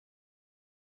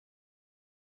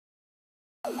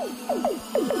Welcome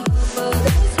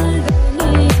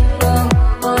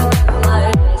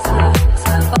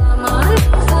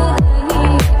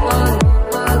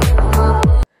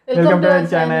to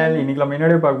channel. இன்னைக்கு நம்ம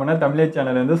என்னோட பார்க்க போனால் தமிழ்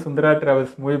சேனல் வந்து சுந்தரா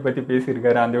டிராவல்ஸ் மூவி பற்றி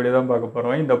பேசியிருக்காரு. அந்த வீடியோ தான் பார்க்க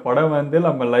போகிறோம். இந்த படம் வந்து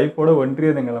நம்ம லைஃபோட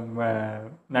ஒன்றியதுங்க. நம்ம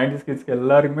 90s கிட்ஸ்க்கு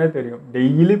எல்லாருக்குமே தெரியும்.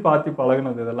 டெய்லி பார்த்து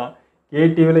பழகினது இதெல்லாம்.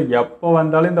 கேடிவியில் எப்போ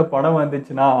வந்தாலும் இந்த படம்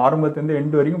வந்துச்சுன்னா ஆரம்பத்துலேருந்து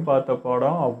எண்டு வரைக்கும் பார்த்த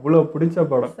படம். அவ்வளோ பிடிச்ச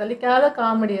படம். சலிக்காத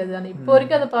காமெடி அது. ஆனால் இப்போ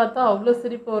வரைக்கும் அதை பார்த்தா அவ்வளோ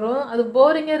சிரிப்பு வரும். அது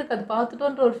போரிங்கே இருக்காது.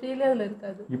 பார்த்துட்டோன்ற ஒரு ஃபீலே அதில்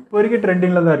இருக்காது. இப்போ வரைக்கும்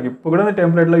ட்ரெண்டிங்கில் தான் இருக்குது. இப்போ கூட அந்த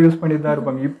டெம்ப்ளேட்லாம் யூஸ் பண்ணிட்டு தான்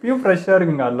இருப்பாங்க. இப்பயும் ஃப்ரெஷ்ஷாக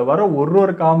இருக்குங்க. அதில் வர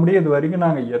ஒரு காமெடி இது வரைக்கும்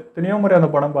நாங்கள் எத்தனையோ முறை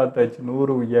அந்த படம் பார்த்தாச்சு.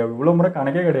 100 இவ்வளோ முறை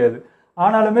கணக்கே கிடையாது.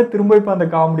 ஆனாலுமே திரும்ப இப்போ அந்த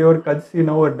காமெடியோ ஒரு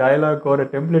கட்சினோ ஒரு டைலாக்கோ ஒரு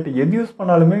டெம்ப்ளேட் எது யூஸ்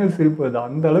பண்ணாலுமே சிரிப்பு வருது.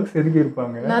 அந்த அளவுக்கு செதுக்கி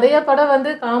இருப்பாங்க. நிறைய படம் வந்து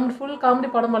ஃபுல் காமெடி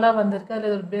படமெல்லாம் வந்திருக்கு.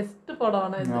 அதில் ஒரு பெஸ்ட் படம்.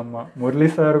 ஆனால் ஆமாம், முரளி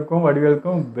சாருக்கும்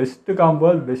வடிவேலுக்கும் பெஸ்ட்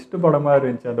காம்போ, பெஸ்ட் படமாக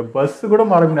இருந்துச்சு. அந்த பஸ்ஸு கூட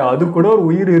மறக்க முடியாது. அது கூட ஒரு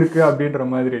உயிர் இருக்குது அப்படின்ற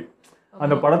மாதிரி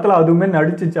அந்த படத்தில் அதுவுமே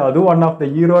நடிச்சிச்சு. அதுவும் ஒன் ஆஃப் த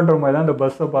ஹீரோன்ற மாதிரி தான் அந்த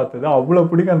பஸ்ஸை பார்த்தது. அவ்வளோ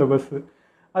பிடிக்கும் அந்த பஸ்ஸு.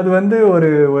 அது வந்து ஒரு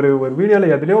ஒரு ஒரு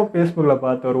வீடியோவில் எதுலேயோ ஃபேஸ்புக்கில்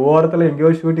பார்த்து ஒரு ஓரத்தில் எங்கேயோ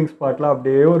ஷூட்டிங் ஸ்பாட்டில்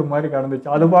அப்படியே ஒரு மாதிரி கடந்துச்சு.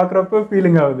 அது பார்க்குறப்ப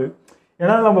ஃபீலிங் ஆகுது.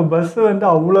 ஏன்னா நம்ம பஸ்ஸு வந்து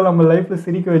அவ்வளோ நம்ம லைஃப்பில்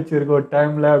சிரிக்க வச்சுருக்கோம் ஒரு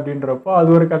டைமில் அப்படின்றப்போ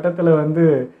அது ஒரு கட்டத்தில் வந்து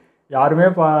யாருமே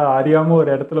அறியாமல்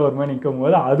ஒரு இடத்துல ஒரு மாதிரி நிற்கும்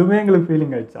போது அதுவுமே எங்களுக்கு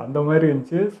ஃபீலிங் ஆயிடுச்சு. அந்த மாதிரி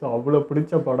இருந்துச்சு. ஸோ அவ்வளோ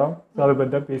பிடிச்ச படம். ஸோ அதை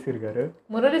பற்றி தான் பேசியிருக்காரு.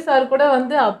 முரளி சார் கூட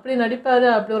வந்து அப்படி நடிப்பார்,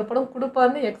 அப்படி ஒரு படம்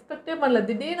கொடுப்பாருன்னு எக்ஸ்பெக்டே பண்ணல.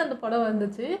 திடீர்னு அந்த படம்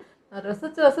வந்துச்சு. நான்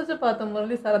ரசிச்சு பார்த்தேன்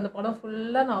முரளி சார். அந்த படம்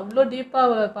ஃபுல்லாக நான் அவ்வளோ டீப்பாக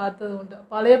அவரை பார்த்தது உண்டு.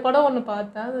 பழைய படம் ஒன்று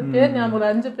பார்த்தேன். அது பேர் ஞாபகம் ஒரு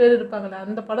 5 பேர் இருப்பாங்களே.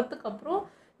 அந்த படத்துக்கு அப்புறம்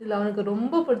இதில் அவனுக்கு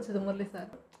ரொம்ப பிடிச்சது முரளி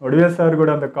சார். வடிவேல் சார் கூட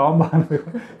அந்த காம்பானது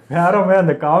வேறமே.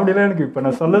 அந்த காமெடியெலாம் எனக்கு இப்போ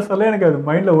நான் சொல்ல எனக்கு அது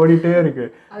மைண்டில் ஓடிட்டே இருக்கு.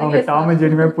 அவங்க டாம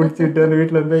ஜெனிமே பிடிச்சிட்டு அந்த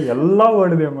வீட்டில் இருந்து எல்லாம்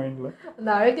ஓடுது என் மைண்டில். அந்த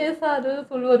அழகே சார்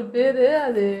சொல்லுவார் பேர்.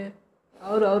 அது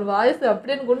அவர் வாய்ஸ்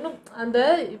அப்படியே ஒன்றும் அந்த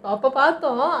இப்போ அப்போ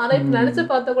பார்த்தோம். ஆனால் இப்போ நினச்சி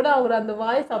பார்த்தா கூட அவர் அந்த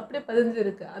வாய்ஸ் அப்படியே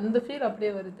பதிஞ்சிருக்கு. அந்த ஃபீல்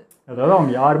அப்படியே வருது. அதாவது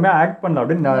அவங்க யாருமே ஆக்ட் பண்ணல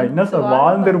அப்படின்னு என்ன சார்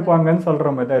வாழ்ந்துருப்பாங்கன்னு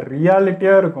சொல்கிற மாதிரி தான்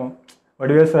ரியாலிட்டியாக இருக்கும்.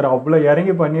 வடிவேல் சார் அவ்வளோ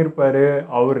இறங்கி பண்ணியிருப்பாரு.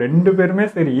 அவர் 2 பேருமே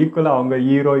சரி ஈக்குவலாக அவங்க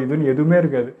ஹீரோ இதுன்னு எதுவுமே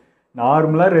இருக்காது.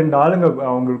 நார்மலாக 2 ஆளுங்க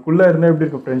அவங்களுக்குள்ளே இருந்தால் எப்படி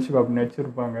இருக்கும் ஃப்ரெண்ட்ஷிப் அப்படின்னு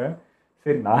வச்சுருப்பாங்க.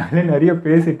 சரி, நாங்களே நிறைய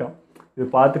பேசிட்டோம். இது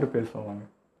பார்த்துட்டு பேசுவாங்க.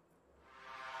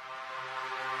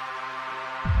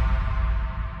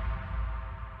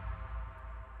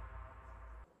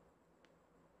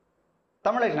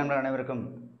 தமிழக நண்பர்கள் அனைவருக்கும்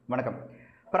வணக்கம்.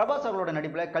 பிரபாஸ் அவர்களோட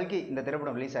நடிப்பில் கல்கி இந்த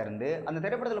திரைப்படம் ரிலீஸ் ஆயிருந்து. அந்த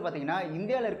திரைப்படத்தில் பார்த்தீங்கன்னா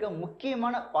இந்தியாவில் இருக்க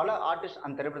முக்கியமான பல ஆர்டிஸ்ட்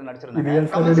அந்த திரைப்படத்தில் நடிச்சிருந்தாங்க.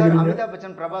 கமல் சார், அமிதாப்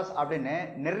பச்சன், பிரபாஸ் அப்படின்னு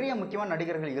நிறைய முக்கியமான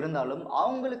நடிகர்கள் இருந்தாலும்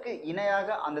அவங்களுக்கு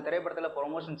இணையாக அந்த திரைப்படத்தில்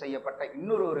ப்ரொமோஷன் செய்யப்பட்ட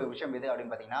இன்னொரு விஷயம் எது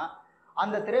அப்படின்னு பார்த்தீங்கன்னா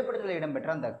அந்த திரைப்படத்தில்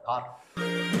இடம்பெற்ற அந்த கார்.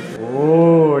 ஓ,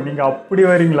 நீங்க அப்படி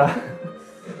வரீங்களா?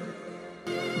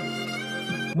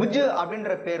 புஜ்ஜு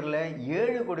அப்படின்ற பேர்ல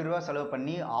 7 கோடி ரூபாய் செலவு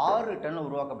பண்ணி 6 டன்ல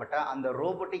உருவாக்கப்பட்ட அந்த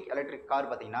ரோபோட்டிக் எலக்ட்ரிக் கார்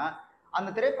பார்த்தீங்கன்னா அந்த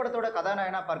திரைப்படத்தோட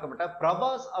கதாநாயகனா பார்க்கப்பட்ட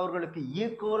பிரபாஸ் அவர்களுக்கு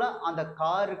ஈக்குவலா அந்த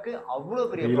காருக்கு அவ்வளவு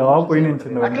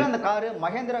பெரிய அந்த காரு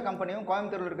மகேந்திரா கம்பெனியும்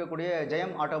கோயம்புத்தூர்ல இருக்கக்கூடிய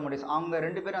ஜெயம் ஆட்டோமோட்டிவ்ஸ் அவங்க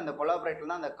 2 பேரும் அந்த கொலாபரேட்ல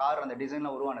தான் அந்த கார் அந்த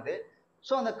டிசைன்ல உருவானது.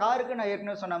 ஸோ அந்த காருக்கு நான்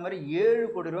ஏற்கனவே சொன்ன மாதிரி 7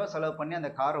 கோடி ரூபாய் செலவு பண்ணி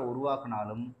அந்த காரை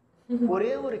உருவாக்குனாலும்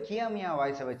ஒரே ஒரு கியாமியா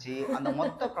வாய்ஸை வச்சு அந்த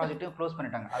மொத்த ப்ராஜெக்டையும் க்ளோஸ்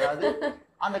பண்ணிட்டாங்க. அதாவது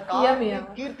அந்த காருக்கு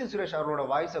கீர்த்தி சுரேஷ் அவரோட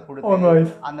வாய்ஸை கொடுத்து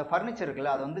அந்த பர்னிச்சர்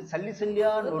இருக்குல்ல அது வந்து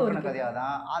சல்லியா நொறுக்கின கதையா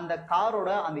தான் அந்த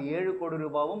காரோட அந்த 7 கோடி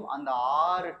ரூபாவும் அந்த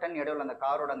 6 டன் இடையில அந்த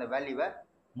காரோட அந்த வேல்யூவை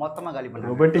மொத்தமா காலி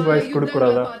பண்ணாங்க.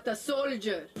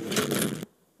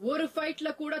 ஒரு ஃபைட்ல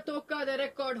கூட தோக்காத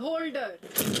record holder,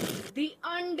 the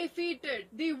undefeated,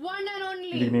 the one and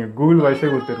only. நீங்க கூகுள்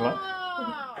வாய்ஸே கொடுத்துடலாம்.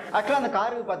 ஆக்சுவலாக அந்த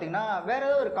காருக்கு பார்த்தீங்கன்னா வேற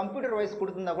ஏதாவது ஒரு கம்ப்யூட்டர் வாய்ஸ்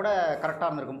கொடுத்துருந்தா கூட கரெக்டாக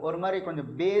இருந்திருக்கும். ஒரு மாதிரி கொஞ்சம்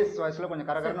பேஸ் வாய்ஸ்ல கொஞ்சம்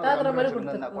கரெக்டாக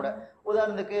கொடுத்துருந்தா கூட,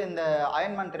 உதாரணத்துக்கு இந்த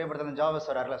அயன்மேன் திரைப்படத்தில் ஜாவஸ்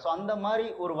வராருல, ஸோ அந்த மாதிரி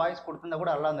ஒரு வாய்ஸ் கொடுத்துருந்தா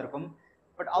கூட நல்லா இருந்திருக்கும்.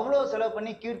 பட் அவ்வளோ செலவு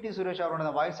பண்ணி கீர்த்தி சுரேஷ் அவரோட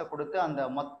அந்த வாய்ஸை கொடுத்து அந்த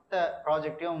மொத்த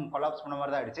ப்ராஜெக்டையும் கொலாப்ஸ் பண்ண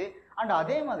மாதிரி தான் ஆயிடுச்சு. அண்ட்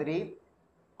அதே மாதிரி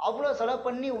அவ்வளோ செலவு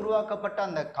பண்ணி உருவாக்கப்பட்ட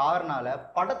அந்த கார்னால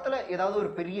படத்துல ஏதாவது ஒரு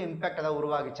பெரிய இம்பாக்ட் ஏதாவது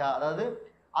உருவாகிச்சா? அதாவது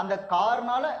அந்த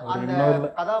கார்னால அந்த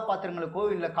கதாபாத்திரங்களுக்கோ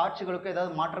இல்ல காட்சிகளுக்கோ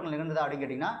ஏதாவது மாற்றங்கள் நிகழ்ந்ததா அப்படின்னு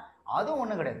கேட்டீங்கன்னா அதுவும்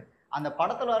ஒண்ணும் கிடையாது. அந்த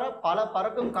படத்துல வர பல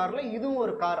பறக்கும் கார்ல இதுவும்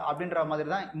ஒரு கார் அப்படின்ற மாதிரி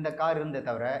தான் இந்த கார் இருந்தே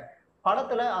தவிர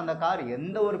படத்துல அந்த கார்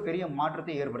எந்த ஒரு பெரிய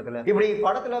மாற்றத்தையும் ஏற்படுத்தல. இப்படி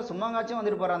படத்துல சும்மாங்காச்சும்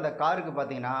வந்துட்டு போற அந்த காருக்கு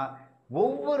பாத்தீங்கன்னா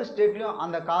ஒவ்வொரு ஸ்டேட்லயும்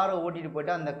அந்த காரை ஓட்டிட்டு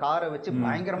போயிட்டு அந்த காரை வச்சு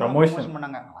பயங்கரமா ப்ரமோஷன்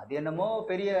பண்ணாங்க. அது என்னமோ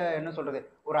பெரிய என்ன சொல்றது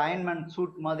ஒரு அயன்மேன்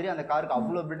சூட் மாதிரி அந்த காருக்கு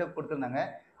அவ்வளவு பில்டப் கொடுத்துருந்தாங்க.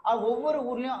 ஒவ்வொரு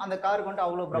ஊர்லயும் அந்த காருக்கு வந்துட்டு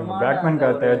அவ்வளவு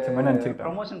பிரமாண்ட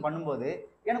ப்ரமோஷன் பண்ணும்போது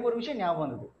எனக்கு ஒரு விஷயம் ஞாபகம்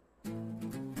வந்தது.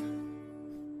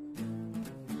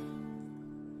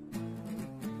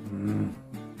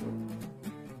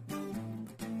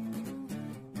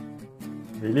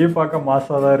 வெளியே பார்க்க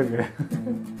மாசா தான் இருக்கு.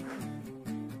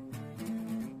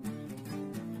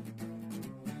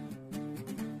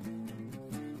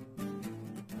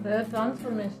 இந்த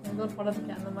டிரான்ஸ்ஃபர்மேஷன் ஏதோ ஒரு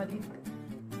படத்துக்கு அந்த மாதிரி இருக்கு.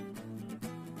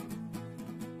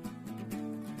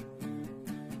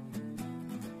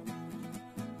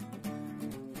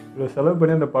 இவ்வளோ செலவு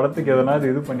பண்ணி அந்த படத்துக்கு எதனா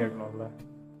இது பண்ணியிருக்கணும்ல.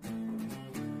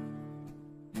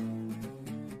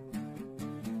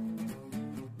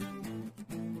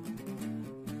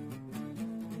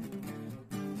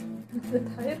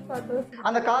 டயர் பார்த்தா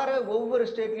அந்த காரை ஒவ்வொரு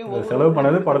ஸ்டேட்லயும் செலவு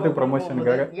பண்ணது படத்துக்கு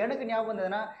ப்ரமோஷனுக்காக. எனக்கு ஞாபகம்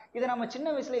வந்ததுன்னா இதை நம்ம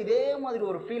சின்ன வயசுல இதே மாதிரி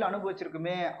ஒரு ஃபீல்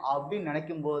அனுபவிச்சிருக்குமே அப்படின்னு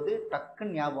நினைக்கும் போது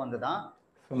டக்குன்னு ஞாபகம் வந்ததுதான்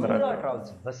சுந்தரா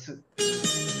டிராவல்ஸ் பஸ்.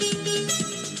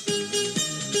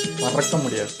 மறக்க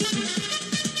முடியாது.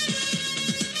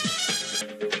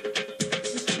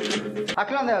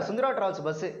 ஆக்சுவலாக அந்த சுந்தரா டிராவல்ஸ்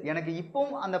பஸ் எனக்கு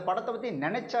இப்பவும் அந்த படத்தை பற்றி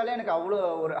நினைச்சாலே எனக்கு அவ்வளோ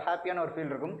ஒரு ஹாப்பியான ஒரு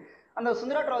ஃபீல் இருக்கும். அந்த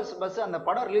சுந்தரா டிராவல்ஸ் பஸ் அந்த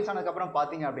படம் ரிலீஸ் ஆனதுக்கப்புறம்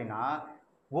பார்த்தீங்க அப்படின்னா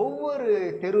ஒவ்வொரு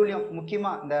தெருவுலையும்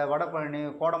முக்கியமாக இந்த வடபழனி,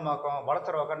 கோடம்பாக்கம்,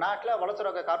 வளசரவாக்கம், நாட்டில்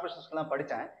வளசரவாக்க கார்பரேஷன் ஸ்கூல் தான்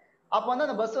படித்தேன். அப்போ வந்து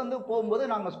அந்த பஸ் வந்து போகும்போது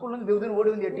நாங்கள் ஸ்கூல்லேருந்து விவுதுன்னு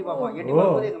ஓடி வந்து எட்டி பார்ப்போம். எட்டி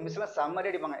பார்க்கும்போது எங்கள் மிஸ்லாம்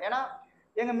செம்மறி அடிப்பாங்க. ஏன்னா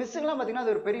எங்கள் மிஸ்ஸுங்கெல்லாம் பார்த்தீங்கன்னா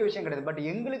அது ஒரு பெரிய விஷயம் கிடையாது. பட்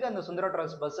எங்களுக்கு அந்த சுந்தரா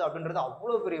டிராவல்ஸ் பஸ் அப்படின்றது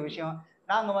அவ்வளோ பெரிய விஷயம்.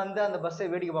 நாங்கள் வந்து அந்த பஸ்ஸை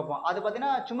வேடிக்கை பார்ப்போம். அது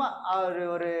பார்த்தீங்கன்னா சும்மா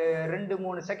ஒரு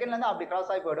 2-3 செகண்ட்லேருந்து அப்படி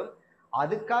கிராஸ் ஆகி போயிடும்.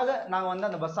 அதுக்காக நாங்கள் வந்து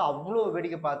அந்த பஸ்ஸை அவ்வளோ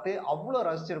வேடிக்கை பார்த்து அவ்வளோ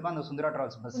ரசிச்சிருக்கோம் அந்த சுந்தரா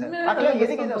டிராவல்ஸ் பஸ். ஆக்சுவலாக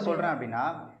எதுக்கு இதை சொல்கிறேன் அப்படின்னா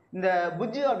இந்த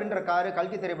புஜ்ஜு அப்படின்ற காரு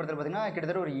கல்கி திரைப்படத்தில் பார்த்தீங்கன்னா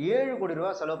கிட்டத்தட்ட ஒரு 7 கோடி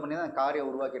ரூபா செலவு பண்ணி தான் அந்த காரை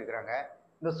உருவாக்கி இருக்கிறாங்க.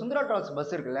 இந்த சுந்தரா டிராவல்ஸ்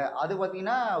பஸ் இருக்குல்ல அது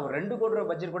பார்த்தீங்கன்னா ஒரு 2 கோடி ரூபா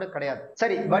பட்ஜெட் கூட கிடையாது.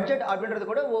 சரி, பட்ஜெட் அப்படின்றது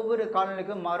கூட ஒவ்வொரு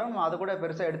காலநிலைக்கும் மாறும், அதை கூட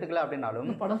பெருசாக எடுத்துக்கல அப்படின்னாலும்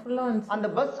அந்த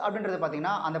பஸ் அப்படின்றது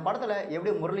பார்த்தீங்கன்னா அந்த படத்தில்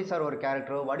எப்படி முரளி சார் ஒரு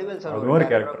கேரக்டரோ, வடிவேல் சார் ஒரு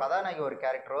கேரக்டரோ, கதாநாயகி ஒரு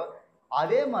கேரக்டரோ,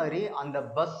 அதே மாதிரி அந்த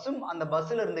பஸ்ஸும் அந்த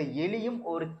பஸ்ஸில் இருந்த எலியும்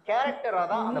ஒரு கேரக்டராக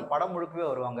தான் அந்த படம் முழுக்கவே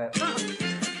வருவாங்க.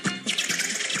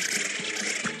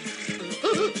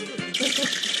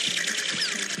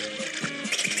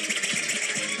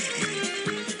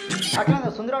 ஆக்சுவலாக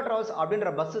அந்த சுந்தரா டிராவல்ஸ் அப்படின்ற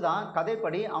பஸ் தான்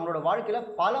கதைப்படி அவங்களோட வாழ்க்கையில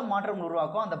பல மாற்றங்கள்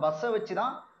உருவாக்கும். அந்த பஸ்ஸை வச்சு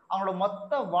தான் அவங்களோட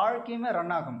மொத்த வாழ்க்கையுமே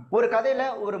ரன் ஆகும். ஒரு கதையில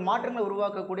ஒரு மாற்றங்களை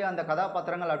உருவாக்கக்கூடிய அந்த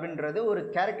கதாபாத்திரங்கள் அப்படின்றது ஒரு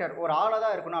கேரக்டர், ஒரு ஆளாக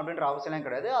தான் இருக்கணும் அப்படின்ற அவசியம்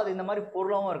கிடையாது. அது இந்த மாதிரி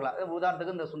பொருளாகவும் இருக்கலாம்.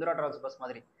 உதாரணத்துக்கு இந்த சுந்தரா டிராவல்ஸ் பஸ்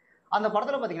மாதிரி அந்த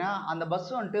படத்துல பாத்தீங்கன்னா அந்த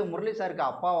பஸ் வந்துட்டு முரளி சாருக்கு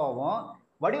அப்பாவாகவும்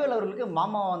வடிவேல் அவர்களுக்கு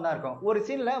மாமாவும் தான் இருக்கும். ஒரு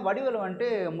சீன்ல வடிவேல் வந்துட்டு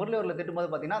முரளி அவர்களை திட்டும் போது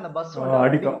பாத்தீங்கன்னா அந்த பஸ்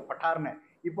அடிக்கும் பட்டாருன்னு.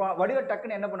 இப்போ வடிவேல்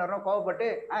டக்குன்னு என்ன பண்ணாருன்னா கோவப்பட்டு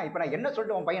இப்ப நான் என்ன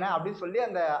சொல்லிட்டு உன் பையனை அப்படின்னு சொல்லி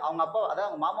அந்த அவங்க அப்பா அதாவது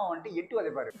அவங்க மாமா வந்துட்டு எட்டு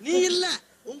வதைப்பாரு. நீ இல்ல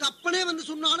உங்க அப்பனே வந்து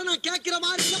சொன்னாலும் நான் கேட்கிற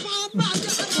மாதிரி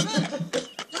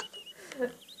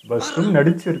பஸ்ஸும்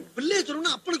நடிச்சிருக்கு. பிள்ளைய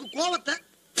சொல்லணும் அப்பனுக்கு கோவத்தை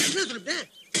என்ன சொல்லிட்டேன்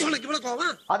உனக்கு இவ்வளவு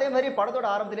கோவம். அதே மாதிரி படத்தோட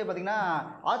ஆரம்பத்திலே பாத்தீங்கன்னா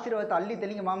ஆசீர்வாதத்தை அள்ளி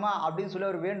தெளிங்க மாமா அப்படின்னு சொல்லி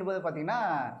அவர் வேண்டும் போது பாத்தீங்கன்னா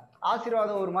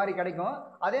ஆசீர்வாதம் ஒரு மாதிரி கிடைக்கும்,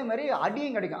 அதே மாதிரி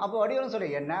அடியும் கிடைக்கும். அப்போ வடிவேலும் சொல்லு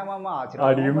என்ன மாமா ஆசீர்வாதம்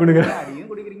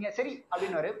அடியும் குடிக்கிறீங்க சரி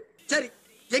அப்படின்னு. சரி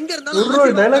எங்க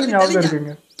இருந்தாலும் டைலாக் ஞாபகம்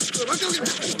இருக்குங்க.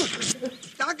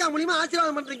 காக்கா மூலியமா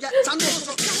ஆசீர்வாதம் பண்றீங்க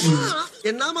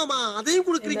என்ன மாமா அதையும்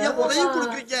குடுக்குறீங்க உதையும்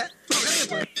குடுக்குறீங்க.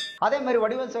 அதே மாதிரி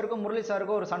வடிவேல் சாருக்கும் முரளி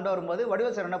சாருக்கும் ஒரு சண்டை வரும்போது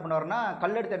வடிவேல் சார் என்ன பண்ணுவாருன்னா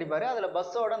கல்லெடுத்து அடிப்பாரு, அதுல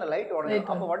பஸ்ஸோட அந்த லைட் உடனே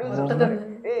அப்போ வடிவேல் சார்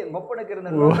மொப்பனுக்கு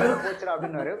இருந்த போச்சுரா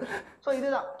அப்படின்னு. ஸோ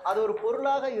இதுதான் அது ஒரு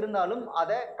பொருளாக இருந்தாலும்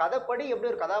அதை கதைப்படி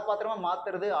எப்படி ஒரு கதாபாத்திரமா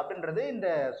மாத்துறது அப்படின்றது இந்த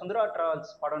சுந்தரா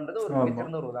டிராவல்ஸ் படம்ன்றது ஒரு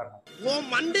மிகச்சிறந்த ஒரு உதாரணம். ஓ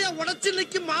மண்டைய உடைச்சு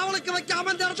இன்னைக்கு மாவளுக்கு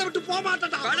வைக்காம இந்த இடத்த விட்டு போக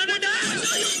மாட்டேன்.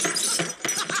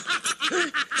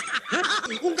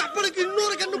 உங்க அப்பனுக்கு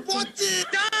இன்னொரு கண்ணு போச்சு.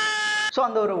 ஸோ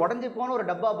அந்த ஒரு உடஞ்சி போன ஒரு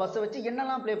டப்பா பஸ்ஸை வச்சு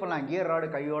என்னெல்லாம் ப்ளே பண்ணலாம். கியர் ராடு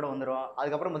கையோட வந்துடும்,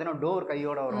 அதுக்கப்புறம் பார்த்தீங்கன்னா டோர்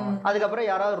கையோட வரும், அதுக்கப்புறம்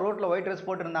யாராவது ரோட்ல ஒயிட் ட்ரெஸ்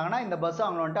போட்டுருந்தாங்கன்னா இந்த பஸ்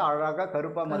அவங்க வந்துட்டு அழகாக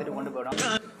கருப்பா மாதிரி கொண்டு போயிடும்.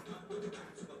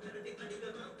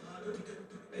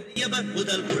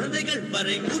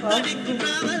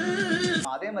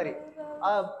 அதே மாதிரி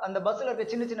அந்த பஸ்ல இருக்க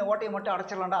சின்ன சின்ன ஓட்டையை மட்டும்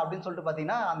அடைச்சிடலாம்டா அப்படின்னு சொல்லிட்டு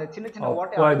பாத்தீங்கன்னா அந்த சின்ன சின்ன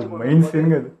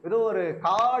ஓட்டையை ஏதோ ஒரு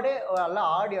காடே எல்லாம்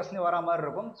ஆடி அசைஞ்சு வர மாதிரி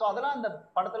இருக்கும். ஸோ அதெல்லாம் அந்த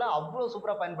படத்துல அவ்வளவு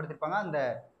சூப்பரா பயன்படுத்திருப்பாங்க அந்த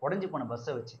உடஞ்சி போன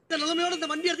பஸ்ஸை வச்சு. நிலைமையோட இந்த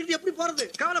வண்டி எடுத்துட்டு எப்படி போறது?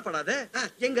 கவலைப்படாத,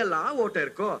 எங்கெல்லாம் ஓட்டை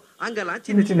இருக்கோ அங்கெல்லாம்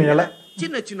சின்ன சின்ன இலை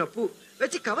சின்ன சின்ன பூ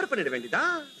வச்சு கவர் பண்ணிட வேண்டியதா.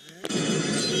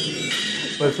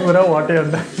 பஸ்ஸுரா ஓட்டையா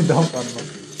இருந்தா இதான் பண்ணணும்.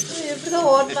 எப்படிதான்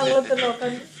ஓட்டுறாங்களோ தெரியல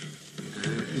உட்காந்து.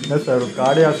 என்ன சார்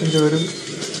காடே அசைஞ்சு வருது.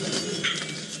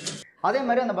 அதே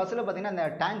மாதிரி அந்த பஸ்ஸில் பார்த்தீங்கன்னா அந்த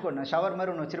டேங்க் ஒன்று ஷவர்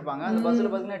மாதிரி ஒன்று வச்சிருப்பாங்க. அந்த பஸ்ஸில்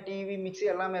பார்த்தீங்கன்னா டிவி மிக்சி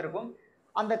எல்லாமே இருக்கும்.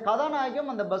 அந்த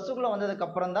கதாநாயகம் அந்த பஸ்ஸுக்குள்ளே வந்ததுக்கு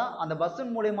அப்புறம் தான் அந்த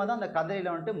பஸ்ஸின் மூலியமாக தான் அந்த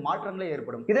கதையில வந்துட்டு மாற்றங்களே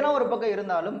ஏற்படும். இதெல்லாம் ஒரு பக்கம்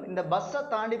இருந்தாலும் இந்த பஸ்ஸை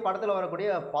தாண்டி படத்தில்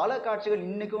வரக்கூடிய பல காட்சிகள்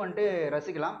இன்னைக்கும் வந்துட்டு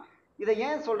ரசிக்கலாம். இதை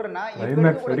ஏன் சொல்றேன்னா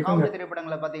காமெடி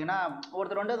திரைப்படங்களை பார்த்தீங்கன்னா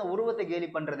ஒருத்தர் வந்துட்டு அந்த உருவத்தை கேலி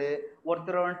பண்றது,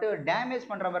 ஒருத்தர் வந்துட்டு டேமேஜ்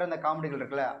பண்ற மாதிரி அந்த காமெடிகள்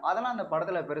இருக்குல்ல அதெல்லாம் அந்த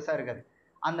படத்துல பெருசா இருக்காது.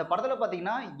 அந்த படத்துல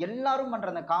பாத்தீங்கன்னா எல்லாரும் பண்ற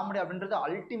அந்த காமெடி அப்படின்றது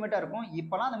அல்டிமேட்டா இருக்கும்.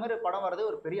 இப்பெல்லாம் அந்த மாதிரி படம் வர்றது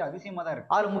ஒரு பெரிய அதிசயமா தான்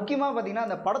இருக்கு. அதுல முக்கியமா பாத்தீங்கன்னா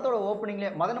அந்த படத்தோட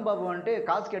ஓப்பனிங்லேயே மதன் பாபு வந்துட்டு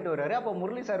காசு கேட்டு வர்றாரு. அப்போ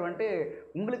முரளி சார் வந்துட்டு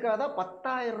உங்களுக்காக தான்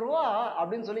 10,000 ரூபா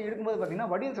அப்படின்னு சொல்லி இருக்கும்போது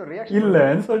பாத்தீங்கன்னா வடிவேல் சார் ரியாக்ஷன்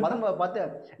இல்லன்னு சொல்லிட்டு மதன் பாபு பார்த்து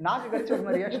நாக்கு கடிச்சு ஒரு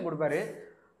மாதிரி ரியாக்ஷன் கொடுப்பாரு.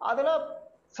 அதெல்லாம்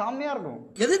செம்மையா இருக்கும்.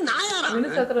 எது நாயாரா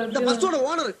மினிஸ்டர் இந்த பஸ்ஸோட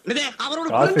ஓனர் அவரோட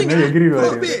காசு குழந்தைங்க என்ன எகிரிவாரு.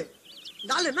 கோபி.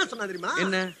 நாள் என்ன சொன்னா தெரியுமா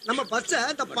என்ன? நம்ம பஸ்ஸ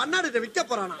இந்த பண்ணாடிட்ட விற்க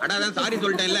போறானா. அடாதான் சாரி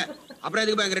சொல்லிட்டேன்ல. அப்புறம்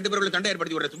எதுக்கு எங்க 2 பேருக்குள்ள சண்டை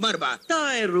ஏற்படுத்தி விடுற? சும்மா இருப்பா.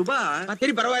 10,000 ரூபாய்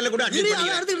சரி பரவாயில்ல கூட adjust இனி பண்ணிக்க.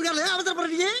 அவன் எடுத்துட்டு இருக்காளே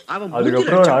அவசரப்படுறீங்க. அவன்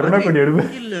அதுக்கப்புறம் ஒரு அருணா கொடி எடுப்பு.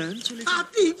 இல்லன்னு சொல்லி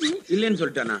அத்தி இல்லன்னு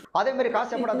சொல்லிட்டானா? அதே மாதிரி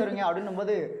காசு எப்படா தருவீங்க அப்படின்னும்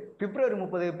போது பிப்ரவரி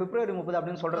 30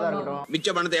 அப்படின்னு சொல்றதா இருக்கட்டும்.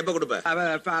 மிச்ச பணத்தை எப்ப கொடுப்ப?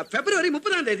 பிப்ரவரி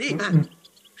 30ஆம் தேதி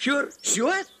ஷூர்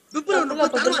ஷுவர் பிப்ரவரி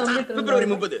 30 தரமாட்டா. பிப்ரவரி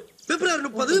 30. பிப்ரவரி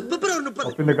 30 பிப்ரவரி 30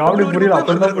 அப்ப இந்த காமெடி புரியல,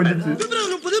 அப்பதான் புரிஞ்சிச்சு.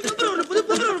 பிப்ரவரி 30 பிப்ரவரி 30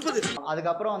 பிப்ரவரி 30.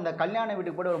 அதுக்கப்புறம் அந்த கல்யாண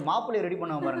வீட்டுக்கு போய் ஒரு மாப்பிள்ளை ரெடி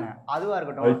பண்ணுவாங்க பாருங்க, அதுவா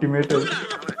இருக்கட்டும். அல்டிமேட்.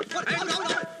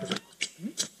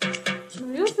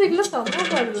 மியூசிக்ல செம்ம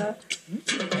பாடல.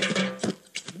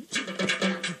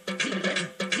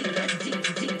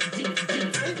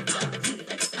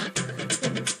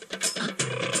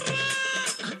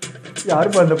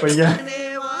 யாருப்பா அந்த பையன்?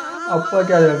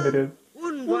 அப்பாக்கே அது தெரியாது.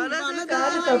 உன்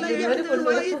காது தப்பி மாதிரி கொண்டு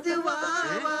வலது வா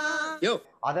வா. யோ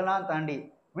அதெல்லாம் தாண்டி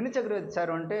வினிச்சக்கரவர்த்தி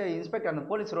சார் வந்துட்டு இன்ஸ்பெக்டர் அந்த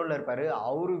போலீஸ் ரோல்ல இருப்பாரு.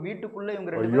 அவரு வீட்டுக்குள்ள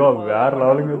இவங்க ஐயோ, வேற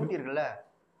லெவலுங்க அது. டியூட்டி இருக்குல்ல,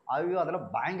 ஐயோ அதெல்லாம்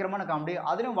பயங்கரமான காமெடி.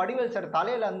 அதுலயும் வடிவேல் சார்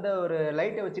தலையில அந்த ஒரு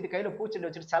லைட்டை வச்சுட்டு கையில பூச்செண்டு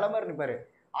வச்சுட்டு சில மாதிரி நிப்பாரு.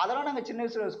 அதெல்லாம் நாங்க சின்ன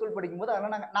வயசுல ஸ்கூல் படிக்கும் போது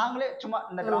அதெல்லாம் நாங்களே சும்மா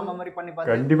இந்த டிராமா மாதிரி பண்ணி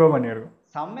பார்த்து கண்டிப்பா பண்ணிருக்கோம்.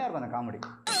 செம்மையா இருக்கும் அந்த காமெடி.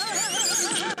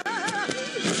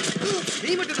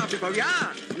 நீ மட்டும் சாப்பிட்டு போவியா?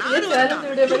 ஏன் சேலஞ்ச்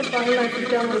வீடியோ மாதிரி பண்ணலாம்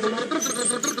கிட்டாம இருக்கணும்.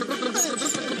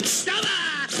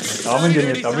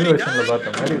 காமெடி தமிழ் வெர்ஷன்ல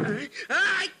பார்த்த மாதிரி.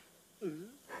 ஏய்!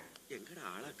 எங்கடா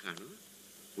ஆளா காணோம்?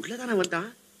 உள்ளதானே வந்தான்?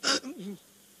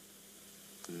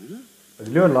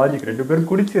 அதுலயும் ஒரு லாஜிக், 2 பேரும்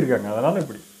குடிச்சிருக்காங்க, அதனால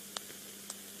இப்படி.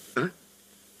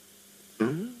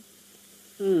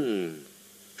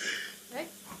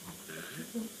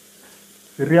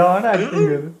 சரியான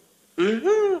ஆக்டிங் அது.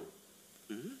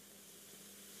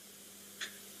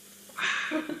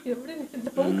 எப்படி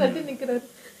டவுன் கட்டி நிக்கிறாரு.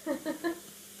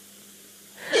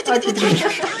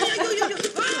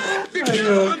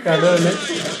 ஐயோ கடவுளே.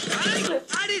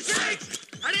 அடி சிக்ஸ்!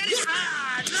 அடி அடி! வா!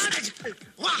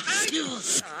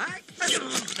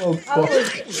 ஓ,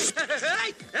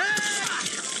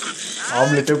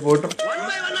 ஆம்லெட்டே போட்டோம். ஒன்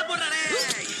பை ஒன்னா போடுறானே.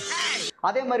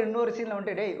 அதே மாதிரி இன்னொரு சீன்ல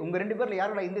வந்துட்டு டேய் உங்க 2 பேர்ல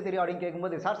யாரோட ஹிந்தி தெரியும் அப்படின்னு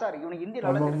கேட்கும்போது சார் இவனுக்கு ஹிந்தி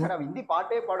நல்லா தெரியும் சார், அவன் ஹிந்தி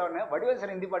பாட்டே பாடுவான்னு வடிவேல்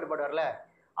சார் ஹிந்தி பாட்டு பாடுவார்ல,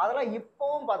 அதெல்லாம்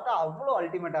இப்பவும் பார்த்தா அவ்வளோ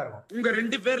அல்டிமேட்டா இருக்கும். உங்க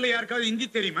 2 பேர்ல யாருக்காவது ஹிந்தி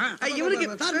தெரியுமா? இவனுக்கு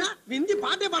சார் ஹிந்தி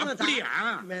பாட்டே பாடுறேன் சார். அப்படியா?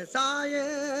 மெசாயே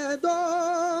தோ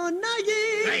நகி.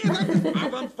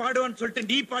 அவன் பாடுவான்னு சொல்லிட்டு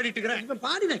நீ பாடிட்டு இருக்கற. இவன்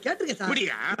பாடி நான் கேட்டிருக்கேன் சார்.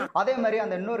 அப்படியா? அதே மாதிரி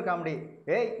அந்த இன்னொரு காமெடி,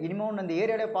 ஏய் இனிமே ஒன்று அந்த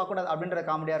ஏரியாலே பார்க்க கூடாது அப்படின்ற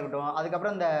காமெடியா இருக்கட்டும்.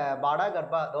 அதுக்கப்புறம் இந்த பாடா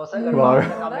கர்ப்பா தோசை கர்ப்பா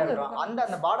காமெடியா இருக்கட்டும்.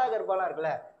 அந்த பாடா கர்ப்பாலாம்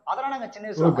இருக்குல்ல, அதெல்லாம் நாங்க சின்ன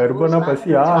வயசுல கர்ப்பனா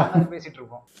பசியா பேசிட்டு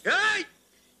இருக்கோம். ஏய்!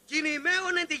 இனிமே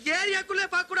உன்னை இந்த ஏரியாக்குள்ளே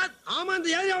பார்க்க கூடாது. ஆமா இந்த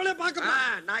ஏரியாவிலே பார்க்க.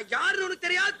 நான் யாருன்னு உனக்கு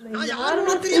தெரியாது. நான்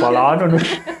யாருன்னு தெரியும். பலான்னு.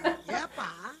 ஏப்பா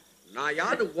நான்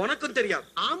யாரு உனக்கும் தெரியாது.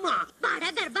 ஆமா बाड़ा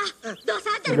गरबा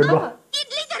डोसा गरबा, गरबा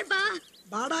इडली गरबा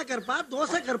பாடா கற்பா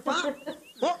தோசை கற்பா.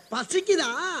 ஓ பசிக்குதா?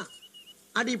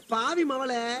 அடி பாவி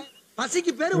மவளே,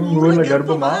 பசிக்கு பேரு உங்க ஊர்ல ஊர்ல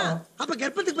கர்ப்பமா? கர்ப்பமா? அப்ப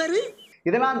கர்ப்பத்துக்கு பேரு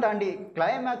இதெல்லாம் தாண்டி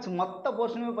கிளைமேக்ஸ் மொத்த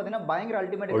போர்ஷனுமே பார்த்தீங்கன்னா பயங்கர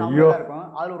அல்டிமேட் ஐயோ. காமெடியா இருக்கும்.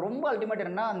 அதுல ரொம்ப அல்டிமேட்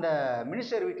என்னன்னா அந்த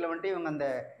மினிஸ்டர் வீட்ல வந்துட்டு இவங்க அந்த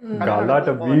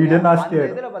கலாட்ட போவாங்க. வீடே நாஸ்தியா அந்த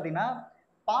இருக்கும். இதுல பாத்தீங்கன்னா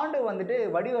பாண்டு வந்துட்டு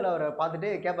வடிவேல் அவரை பார்த்துட்டு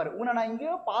கேட்பாரு, உன்னை நான்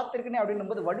எங்கேயோ பார்த்திருக்கேனே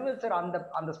அப்படின்னும் போது வடிவேல் சார்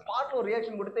அந்த ஸ்பாட்ல ஒரு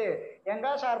ரியாக்ஷன் கொடுத்து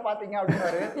எங்கா சார் பாத்தீங்க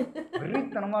அப்படின்னாரு.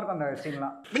 வெறித்தனமா இருக்கும் அந்த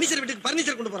சீன்லாம். மினிஸ்டர் வீட்டுக்கு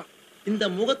பர்னிச்சர் கொண்டு போறான். இந்த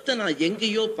முகத்தை நான்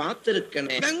எங்கேயோ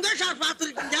பார்த்திருக்கேனே. எங்க சார்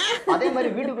பாத்துருக்கீங்க? அதே மாதிரி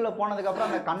வீட்டுக்குள்ள போனதுக்கு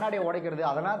அப்புறம் அந்த கண்ணாடியை உடைக்கிறது,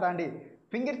 அதெல்லாம் தாண்டி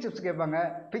ஃபிங்கர் சிப்ஸ் கேட்பாங்க.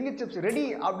 ஃபிங்கர் சிப்ஸ் ரெடி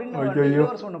அப்படின்னு ஐயையோ.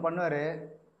 ஒன்று பண்ணுவாரு.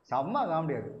 செம்ம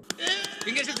காமெடி அது.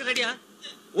 ஃபிங்கர் சிப்ஸ் ரெடியா?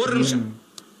 ஒரு நிமிஷம்.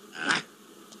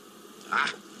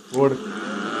 ஓடு.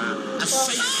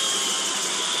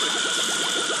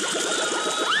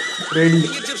 ரெடி.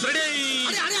 Finger chips ready.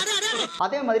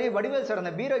 அதே மாதிரி வடிவேல் சார்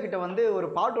அந்த பீரோ கிட்ட வந்து ஒரு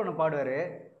பாட்டு ஒன்று பாடுவாரு.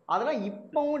 அதெல்லாம்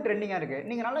இப்பவும் ட்ரெண்டிங்கா இருக்கு.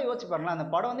 நீங்க நல்லா யோசிச்சு பாருங்களேன், அந்த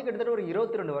படம் வந்து கிட்டத்தட்ட ஒரு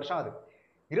 22 வருஷம் ஆகுது.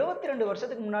 22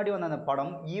 வருஷத்துக்கு முன்னாடி வந்த அந்த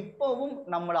படம் இப்பவும்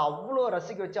நம்மளை அவ்வளோ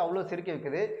ரசிக்க வச்சு அவ்வளோ சிரிக்க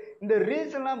வைக்குது. இந்த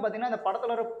ரீல்ஸ் எல்லாம் பார்த்தீங்கன்னா இந்த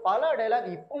படத்துல வர பல டைலாக்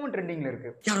இப்பவும் ட்ரெண்டிங்ல இருக்கு.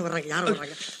 யார் வர்றாங்க யார்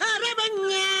வர்றாங்க?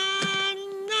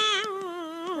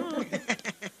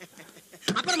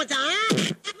 அப்புறம் மச்சான்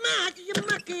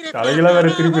தலைகளா வேற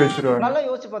திருப்பி வச்சிருவாங்க. நல்லா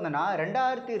யோசிச்சு பார்த்தோன்னா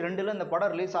 2002ல இந்த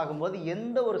படம் ரிலீஸ் ஆகும்போது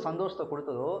எந்த ஒரு சந்தோஷத்தை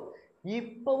கொடுத்ததோ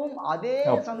இப்பவும் அதே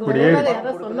அப்படியே சந்தோஷம் இருக்கு.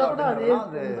 கொடுக்குது அப்படின்றதுலாம்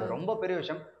அது ரொம்ப பெரிய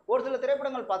விஷயம். ஒரு சில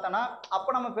திரைப்படங்கள் பார்த்தோன்னா அப்போ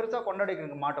நம்ம பெருசாக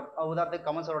கொண்டாடிக்க மாட்டோம். உதாரணத்துக்கு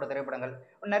கமல் சாரோட திரைப்படங்கள்,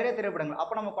 நிறைய திரைப்படங்கள்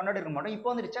அப்போ நம்ம கொண்டாடிக்க மாட்டோம். இப்போ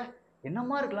வந்துடுச்சா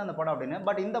என்னமா இருக்குல்ல அந்த படம் அப்படின்னு.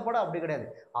 பட் இந்த படம் அப்படி கிடையாது.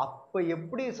 அப்போ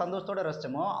எப்படி சந்தோஷத்தோட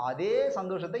ரசிச்சோமோ அதே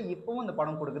சந்தோஷத்தை இப்பவும் இந்த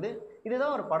படம் கொடுக்குது.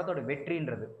 இதுதான் ஒரு படத்தோட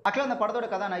வெற்றின்றது. ஆக்சுவலாக அந்த படத்தோட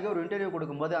கதாநாயகி ஒரு இன்டர்வியூ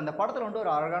கொடுக்கும்போது அந்த படத்தில் வந்து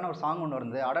ஒரு அழகான ஒரு சாங் ஒன்று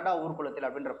இருந்தது, அடடா ஊர்குளத்தில்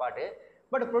அப்படின்ற பாட்டு.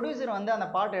 பட் ப்ரொடியூசர் வந்து அந்த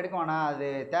பாட்டை எடுக்க வேணாம், அது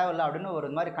தேவையில்லை அப்படின்னு ஒரு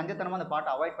மாதிரி கஞ்சத்தனமாக அந்த பாட்டை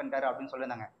அவாய்ட் பண்ணிட்டாரு அப்படின்னு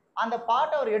சொல்லியிருந்தாங்க. அந்த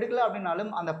பாட்டை அவர் எடுக்கல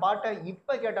அப்படின்னாலும் அந்த பாட்டை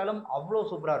இப்போ கேட்டாலும் அவ்வளோ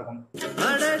சூப்பராக இருக்கும்.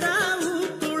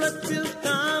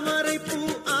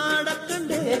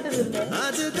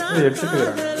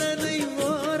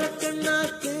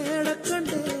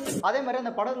 அதே மாதிரி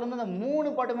அந்த படத்துல வந்து அந்த 3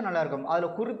 பாட்டுமே நல்லா இருக்கும். அதுல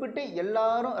குறிப்பிட்டு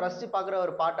எல்லாரும் ரசிச்சு பாக்குற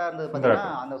ஒரு பாட்டா இருந்தது பாத்தீங்கன்னா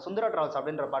அந்த சுந்தரா டிராவல்ஸ்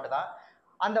அப்படின்ற பாட்டு தான்.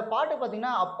 அந்த பாட்டு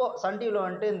பாத்தீங்கன்னா அப்போ சன் டிவில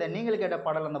வந்துட்டு இந்த நீங்கள் கேட்ட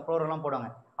பாடல் அந்த ப்ரோக்ராம் எல்லாம் போடுவாங்க.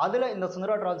 அதுல இந்த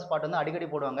சுந்தரா டிராவல்ஸ் பாட்டு வந்து அடிக்கடி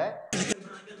போடுவாங்க.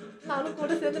 நானும்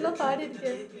கூட சேர்ந்துலாம் பாடி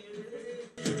இருக்கேன்.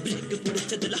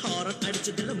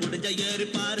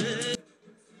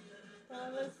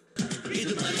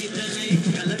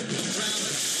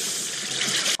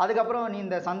 அதுக்கப்புறம் நீ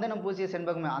இந்த சந்தனம் பூசிய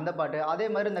செண்பகமே அந்த பாட்டு, அதே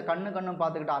மாதிரி இந்த கண்ணு கண்ணும்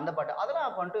பார்த்துக்கிட்ட அந்த பாட்டு, அதெல்லாம்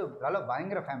அப்போ வந்துட்டு நல்லா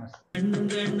பயங்கர ஃபேமஸ்.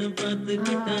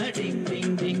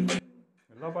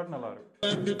 எல்லா பாட்டும் நல்லா இருக்கும்.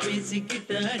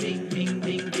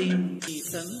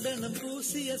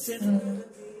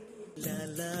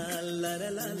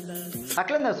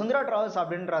 ஆக்சுவலாக இந்த சுந்தரா டிராவல்ஸ்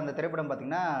அப்படின்ற அந்த திரைப்படம்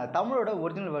பார்த்தீங்கன்னா தமிழோட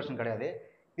ஒரிஜினல் வெர்ஷன் கிடையாது.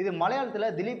 இது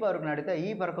மலையாளத்தில் திலீப் அவருக்கு நடித்த ஈ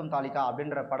பறக்கும் தாலிகா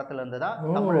அப்படின்ற படத்துல இருந்து தான்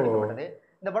தமிழ் எடுக்கப்பட்டது.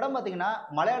 இந்த படம் பாத்தீங்கன்னா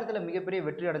மலையாளத்துல மிகப்பெரிய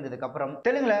வெற்றி அடைஞ்சதுக்கு அப்புறம்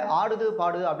தெலுங்குல ஆடுது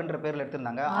பாடுது அப்படின்ற பேர்ல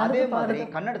எடுத்திருந்தாங்க. அதே மாதிரி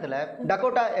கன்னடத்துல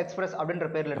டகோட்டா எக்ஸ்பிரஸ் அப்படின்ற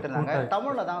பேர்ல எடுத்திருந்தாங்க.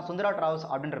 தமிழ்ல தான் சுந்தரா டிராவல்ஸ்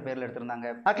அப்படின்ற பேர்ல எடுத்திருந்தாங்க.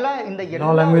 ஆக்சுவலா இந்த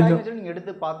எல்லா லாங்குவேஜும் நீங்க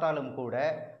எடுத்து பார்த்தாலும் கூட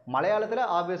மலையாளத்துல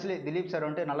ஆப்வியஸ்லி திலீப் சார்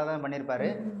வந்துட்டு நல்லா தான் பண்ணியிருப்பாரு.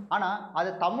 ஆனா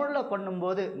அது தமிழ்ல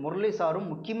பண்ணும்போது முரளி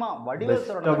சாரும் முக்கியமா வடிவேல்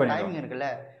சாரோட டைமிங் இருக்குல்ல,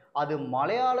 அது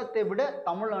மலையாளத்தை விட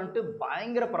தமிழ்ல வந்துட்டு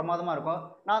பயங்கர பிரமாதமா இருக்கும்.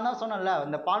 நான் தான் சொன்னேன்ல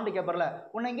இந்த பாண்டு கேப்பர்ல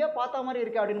உன்னை எங்கேயோ பார்த்த மாதிரி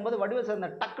இருக்கு அப்படின் போது வடிவேல் சார் இந்த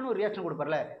டக்குன்னு ஒரு ரியாக்ஷன்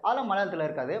கொடுப்பார்ல, அதெல்லாம் மலையாளத்துல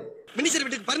இருக்காது. மினிஸ்டர்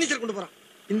வீட்டுக்கு பர்னிச்சர் கொண்டு போறான்.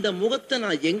 இந்த முகத்தை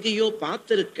நான் எங்கேயோ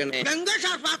பார்த்திருக்கேன். எங்க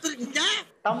சார் பார்த்திருக்கீங்க?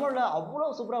 தமிழ்ல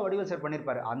அவ்வளவு சூப்பரா வடிவேல் சார்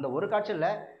பண்ணியிருப்பாரு. அந்த ஒரு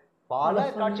காட்சியில பல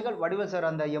காட்சிகள் வடிவேல்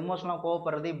சார் அந்த எமோஷனலா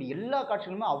கோவப்படுறது இப்படி எல்லா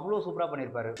காட்சிகளுமே அவ்வளவு சூப்பரா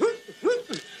பண்ணியிருப்பாரு.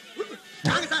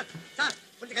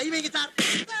 கொஞ்சம் கை வைங்க சார்.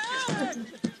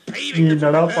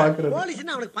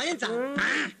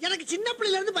 எனக்கு சின்ன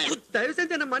பிள்ளைல இருந்து பயம். தயவு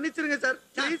செஞ்சு என்ன மன்னிச்சிருங்க சார்.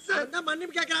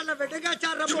 மன்னிப்பு கேட்கறான்ல வெட்டுங்க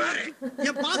சார்.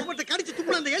 என் பாஸ்போர்ட்டை கடிச்சு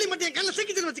துப்புன அந்த எலி மட்டும் என் கையில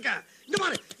சிக்கிச்சு வச்சுக்க. இந்த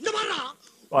மாதிரி இந்த மாதிரிடா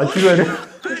வச்சுவாரு.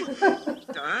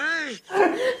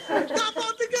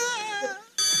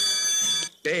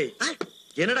 டேய்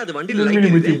என்னடா அது வண்டில மின்மினி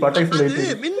பூச்சி பட்டாக்ஸ் லைட்.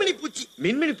 மின்மினி பூச்சி.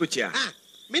 மின்மினி பூச்சியா?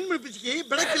 மின்மினி பூச்சிக்கு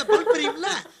பிளக்ல பல்ப் எரியும்ல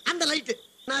அந்த லைட்.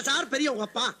 நான் சார் பெரிய உங்க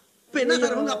அப்பா. இப்ப என்ன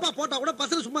சார் உங்க அப்பா போட்டா கூட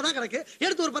பஸ்ல சும்மா தான் கிடக்கு.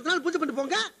 எடுத்து ஒரு 10 நாள் பூஜை பண்ணிட்டு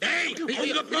போங்க.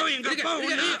 எங்க அப்பா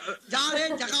யாரே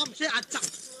ஜகாம் சே அச்சா.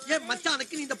 ஏ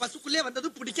மச்சானுக்கு நீ இந்த பஸ்ஸுக்குள்ளே வந்தது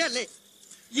பிடிக்கல.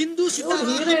 இந்து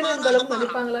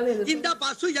இந்த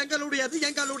பஸ் எங்களுடையது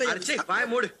எங்களுடையது. பாய்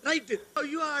மூடு. ரைட்.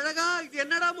 ஐயோ அழகா இது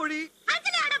என்னடா மொழி?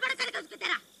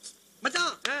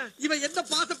 மச்சான் இவன் எந்த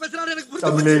பாச பேசுறாரு எனக்கு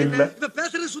புரியல. இவன்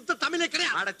பேசுறது சுத்த தமிழே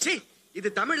கிடையாது. அடச்சி இது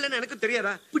தமிழ்லன்னு எனக்கு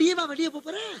தெரியாதா? இப்படியே வா வெளியே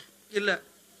போற? இல்ல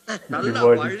நல்லா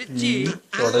வழிச்சி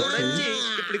தொடச்சி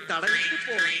இப்படி தடவிட்டு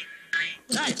போறேன்.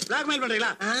 டேய் பிளாக்மெயில்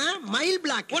பண்றீங்களா? Mile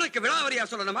black. உனக்கு விலாவரியா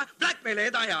சொல்லணுமா? பிளாக்மெயில்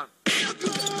ஏதாயா?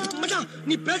 மச்சான்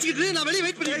நீ பேசிக்கிட்டு நான் வெளிய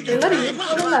வெயிட் பண்ணிட்டு இருக்கேன்.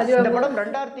 இந்த படம்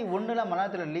 2001ல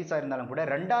மலையாளத்துல ரிலீஸ் ஆயிருந்தாலும் கூட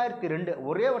 2002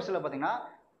 ஒரே வருஷத்துல பாத்தீங்கன்னா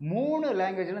 3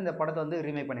 லாங்குவேஜ்ல இந்த படத்தை வந்து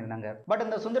ரீமேக் பண்ணியிருந்தாங்க. பட்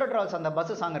இந்த சுந்தர டிராவல்ஸ் அந்த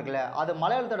பஸ் சாங் இருக்குல்ல, அது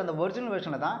மலையாளத்தோட அந்த ஒரிஜினல்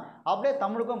வெர்ஷன்ல தான் அப்படியே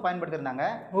தமிழுக்கும் பயன்படுத்தியிருந்தாங்க.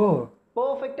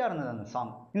 பர்ஃபெக்டா இருந்தது அந்த சாங்.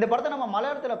 இந்த படத்தை நம்ம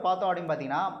மலையாளத்துல பார்த்தோம் அப்படின்னு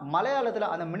பாத்தீங்கன்னா மலையாளத்துல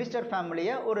அந்த மினிஸ்டர்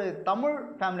ஃபேமிலியை ஒரு தமிழ்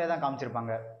ஃபேமிலியை தான்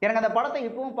காமிச்சிருப்பாங்க. எனக்கு அந்த படத்தை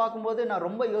இப்பவும் பார்க்கும்போது நான்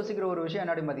ரொம்ப யோசிக்கிற ஒரு விஷயம்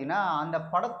என்ன அப்படின்னு பாத்தீங்கன்னா அந்த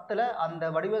படத்துல அந்த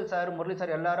வடிவேல் சார் முரளி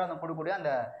சார் எல்லாரும் அந்த கொடுக்கக்கூடிய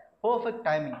அந்த பர்ஃபெக்ட்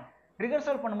டைமிங்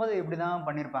ரிஹர்சல் பண்ணும்போது இப்படி தான்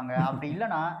பண்ணியிருப்பாங்க. அப்படி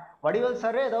இல்லைன்னா வடிவேல்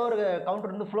சாரே ஏதோ ஒரு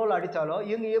கவுண்டர் இருந்து ஃப்ளோவில் அடித்தாலோ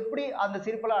இவங்க எப்படி அந்த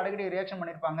சிரிப்பெல்லாம் அடிக்கடி ரியாக்ஷன்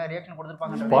பண்ணியிருப்பாங்க, ரியாக்ஷன்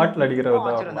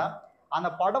கொடுத்துருப்பாங்க. அந்த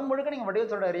படம் முழுக்க நீங்கள்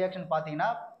வடிவேல் சாரோட ரியாக்ஷன் பார்த்தீங்கன்னா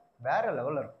வேற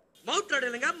லெவலில் இருக்கும். மவுத் ரோடு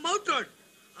இல்லைங்க, மவுத் ரோடு.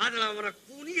 அதில் அவரை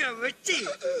குனிய வச்சு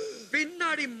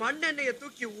பின்னாடி மண்ணெண்ணெயை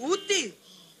தூக்கி ஊத்தி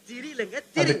திரியிலங்க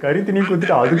திரி கருத்து நீ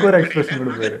கொடுத்துட்டு அதுக்கு ஒரு எக்ஸ்பிரஷன்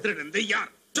கொடுப்பாரு.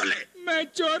 யார் சொல்லு? मैं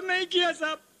चोर नहीं किया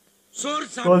साहब. सोर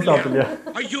साहब लिया.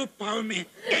 अयो पाव में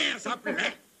क्या साहब?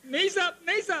 नहीं साहब,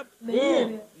 नहीं साहब. ओ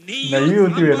नहीं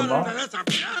होती है ना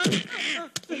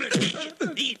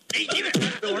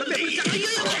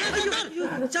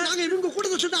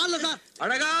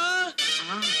அழகா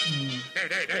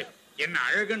என்ன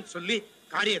அழகன்னு சொல்லி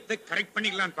காரியத்தை கரெக்ட்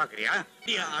பண்ணிக்கலாம்னு பாக்குறியா?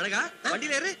 அழகா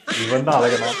வண்டியில ஏறு. இவன் தான்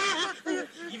அழகனா?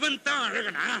 இவன் தான்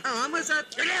அழகனா? ஆமா சார்.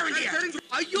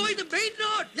 ஐயோ இது மெயின்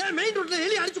ரோட். ஏன் மெயின் ரோட்ல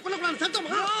எலி அடிச்சு கொல்லக்கூடாது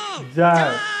சத்தமா?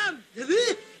 எது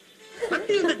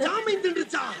வண்டி இந்த ஜாமீன்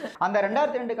தின்றுச்சா? அந்த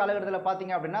 2002 காலகட்டத்தில்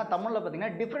பார்த்தீங்க அப்படின்னா தமிழில்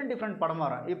பார்த்தீங்கன்னா டிஃப்ரெண்ட் படம்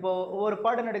வரும். இப்போ ஒரு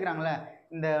படம் எடுக்கிறாங்களே,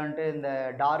 இந்த வந்துட்டு இந்த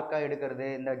டார்க்காக எடுக்கிறது,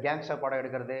 இந்த கேங்ஸ்டர் படம்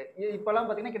எடுக்கிறது, இப்போல்லாம்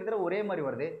பார்த்தீங்கன்னா கிட்டத்தட்ட ஒரே மாதிரி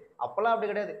வருது. அப்போல்லாம் அப்படி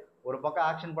கிடையாது. ஒரு பக்கம்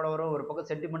ஆக்ஷன் படம் வரும், ஒரு பக்கம்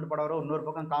சென்டிமெண்ட் படம் வரும், இன்னொரு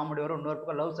பக்கம் காமெடி வரும், இன்னொரு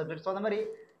பக்கம் லவ் சப்ஜெக்ட். ஸோ அந்த மாதிரி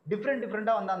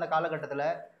டிஃப்ரெண்ட்டாக வந்து அந்த காலகட்டத்தில்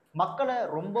மக்களை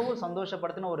ரொம்பவும்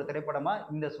சந்தோஷப்படுத்தின ஒரு திரைப்படமாக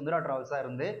இந்த சுந்தரா டிராவல்ஸாக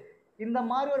இருந்து, இந்த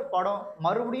மாதிரி ஒரு படம்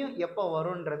மறுபடியும் எப்போ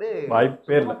வரும்ன்றது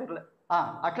வாய்ப்பே இல்லை.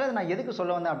 ஆக்சுவலாக நான் எதுக்கு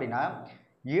சொல்ல வந்தேன் அப்படின்னா,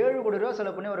 7 கோடி ரூபா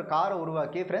செலவு பண்ணி ஒரு காரை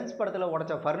உருவாக்கி ஃப்ரெண்ட்ஸ் படத்தில்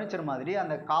உடைச்ச ஃபர்னிச்சர் மாதிரி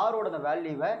அந்த காரோட அந்த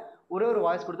வேல்யூவை ஒரே ஒரு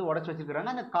வாய்ஸ் கொடுத்து உடச்சி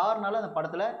வச்சிருக்கிறாங்க. அந்த கார்னால அந்த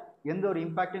படத்தில் எந்த ஒரு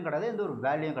இம்பாக்டும் கிடையாது, எந்த ஒரு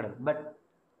வேல்யூயும் கிடையாது. பட்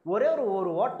ஒரே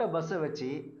ஒரு ஓட்ட பஸ்ஸை வச்சு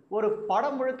ஒரு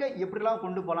படம் முழுக்க எப்படிலாம்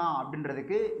கொண்டு போகலாம்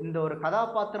அப்படின்றதுக்கு, இந்த ஒரு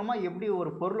கதாபாத்திரமாக எப்படி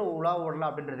ஒரு பொருளை உலா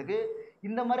ஓடலாம் அப்படின்றதுக்கு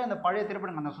இந்த மாதிரி அந்த பழைய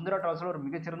திரைப்படங்கள் அந்த சுந்தரா டிராவல்ஸில் ஒரு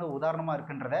மிகச்சிறந்த உதாரணமாக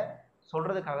இருக்குன்றத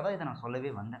சொல்கிறதுக்காக தான் இதை நான் சொல்லவே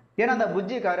வந்தேன். ஏன்னா அந்த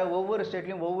புஜ்ஜிக்காரை ஒவ்வொரு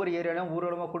ஸ்டேட்லையும் ஒவ்வொரு ஏரியாலையும்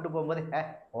ஊர்வலமாக கூட்டு போகும்போது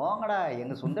போங்கடா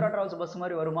எங்கள் சுந்தரா டிராவல்ஸ் பஸ்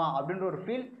மாதிரி வருமா அப்படின்ற ஒரு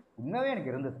ஃபீல் உண்மையாகவே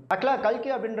எனக்கு இருந்தது. ஆக்சுவலாக கல்கி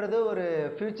அப்படின்றது ஒரு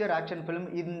ஃபியூச்சர் ஆக்ஷன் ஃபிலிம்.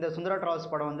 இந்த சுந்தரா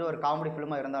டிராவல்ஸ் படம் வந்து ஒரு காமெடி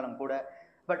ஃபிலிமாக இருந்தாலும் கூட,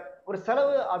 பட் ஒரு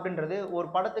செலவு அப்படின்றது ஒரு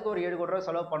படத்துக்கு ஒரு 7 கோடி ரூபா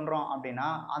செலவு பண்ணுறோம் அப்படின்னா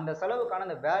அந்த செலவுக்கான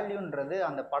அந்த வேல்யூன்றது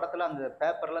அந்த படத்தில் அந்த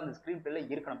பேப்பரில் அந்த ஸ்க்ரீன் பிளேல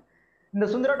இருக்கணும். இந்த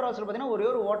சுந்தரா டிராவல்ஸில் பார்த்தீங்கன்னா ஒரே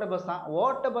ஒரு ஓட்ட பஸ் தான்.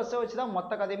 ஓட்ட பஸ்ஸை வச்சு தான்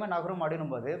மொத்த கதையுமே நகரும்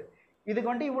அப்படின்னும் போது இதுக்கு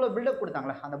வந்துட்டு இவ்வளோ பில்டப்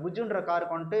கொடுத்தாங்களே, அந்த புஜ்ஜுன்ற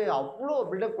காருக்கு வந்துட்டு அவ்வளோ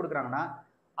பில்டப் கொடுக்குறாங்கன்னா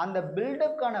அந்த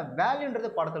பில்டப்கான வேல்யூன்றது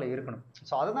படத்தில் இருக்கணும்.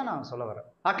 ஸோ அதை தான் நான் சொல்ல வரேன்.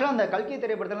 ஆக்சுவலாக அந்த கல்கி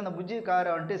திரைப்படத்தில் அந்த புஜ்ஜி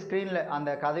காரை வந்துட்டு ஸ்க்ரீனில் அந்த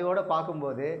கதையோடு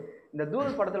பார்க்கும்போது, இந்த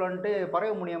தூள் படத்தில் வந்துட்டு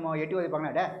பறவை முனியமோ எட்டி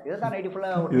வதைப்பாங்களே, இதை தான் நைட்டு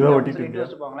ஃபுல்லாக எட்டி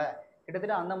வச்சுப்பாங்களே,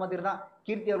 கிட்டத்தட்ட அந்த மாதிரி தான்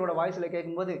கீர்த்தி அவரோட வாய்ஸில்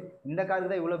கேட்கும்போது இந்த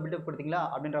காருக்கு தான் இவ்வளோ பில்டப் கொடுத்தீங்களா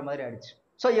அப்படின்ற மாதிரி ஆயிடுச்சு.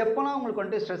 ஸோ எப்போலாம் உங்களுக்கு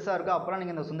வந்துட்டு ஸ்ட்ரெஸ்ஸாக இருக்கோ அப்போலாம்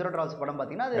நீங்கள் இந்த சுந்தரா டிராவல்ஸ் படம்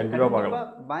பார்த்தீங்கன்னா அது கண்டிப்பாக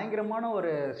பயங்கரமான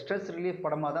ஒரு ஸ்ட்ரெஸ் ரிலீஃப்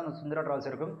படமாக தான் அந்த சுந்தரா டிராவல்ஸ்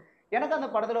இருக்கும். எனக்கு அந்த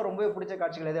படத்தில் ரொம்பவே பிடிச்ச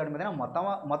காட்சிகள் எது அப்படின்னு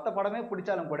பார்த்தீங்கன்னா, மொத்த படமே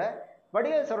பிடிச்சாலும் கூட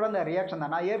வடிவேல் சொல்கிற அந்த ரியாக்ஷன்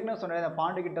தான். நான் ஏற்கனவே சொன்னேன், அந்த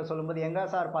பாண்டு கிட்ட சொல்லும்போது எங்க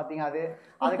சார் பார்த்தீங்க அது,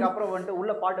 அதுக்கப்புறம் வந்துட்டு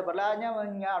உள்ள பாட்டு பாடல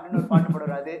அப்படின்னு ஒரு பாட்டு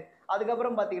பாடுறாரு.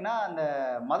 அதுக்கப்புறம் பார்த்தீங்கன்னா அந்த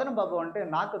மதன பாபு வந்துட்டு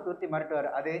நாக்கு தூர்த்தி மிரட்டுவார்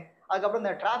அது. அதுக்கப்புறம்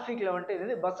இந்த டிராஃபிக்கில் வந்துட்டு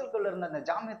இது பஸ்ஸுக்குள்ளே இருந்த அந்த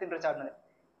ஜாமியத்தின் சார்ந்தது.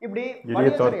 இப்படி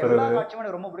எல்லா காட்சியும்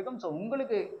எனக்கு ரொம்ப பிடிக்கும். ஸோ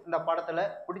உங்களுக்கு இந்த படத்துல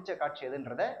பிடிச்ச காட்சி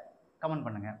எதுன்றத கமெண்ட்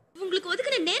பண்ணுங்க. உங்களுக்கு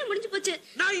ஒதுக்குன நேரம் முடிஞ்சு போச்சு.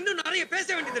 நான் இன்னும் நிறைய பேச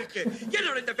வேண்டியது இருக்கு.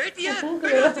 என்னோட இந்த பேட்டியை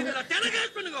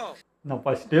டெலிகாஸ்ட் பண்ணுங்க. நான்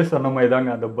ஃபர்ஸ்டே சொன்ன மாதிரி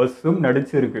தாங்க, அந்த பஸ்ஸும்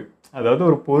நடிச்சிருக்கு. அதாவது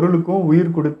ஒரு பொருளுக்கும்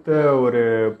உயிர் கொடுத்த ஒரு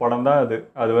படம் தான் அது.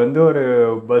 அது வந்து ஒரு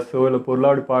பஸ்ஸோ இல்லை பொருளோ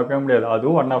அப்படி பார்க்க முடியாது.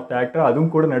 அதுவும் ஒன் ஆஃப் த ஆக்டர்,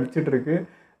 அதுவும் கூட நடிச்சிட்டு இருக்கு,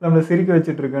 நம்மளை சிரிக்க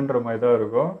வச்சுட்டு இருக்குன்ற மாதிரி தான்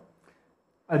இருக்கும்.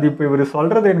 அது இப்போ இவர்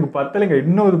சொல்கிறது எனக்கு பத்தலைங்க,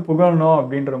 இன்னும் இது புகழணும்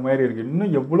அப்படின்ற மாதிரி இருக்குது.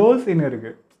 இன்னும் எவ்வளோ சீன்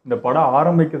இருக்குது இந்த படம்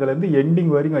ஆரம்பிக்கிறதுலேருந்து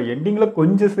எண்டிங் வரைக்கும். எண்டிங்கில்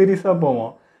கொஞ்சம் சீரியஸாக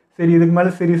போவோம், சரி இதுக்கு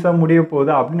மேலே சீரியஸாக முடிய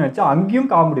போகுது அப்படின்னு நினச்சா அங்கேயும்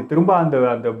காமெடி, திரும்ப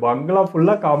அந்த பங்களா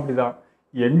ஃபுல்லாக காமெடி தான்.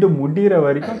 எண்டு முடிகிற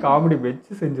வரைக்கும் காமெடி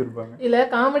வச்சு செஞ்சுருப்பாங்க. இல்லை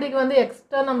காமெடிக்கு வந்து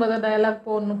எக்ஸ்ட்ரா நம்ம அதை டைலாக்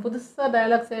போடணும், புதுசாக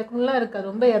டைலாக் சேர்க்கணும்லாம் இருக்காது.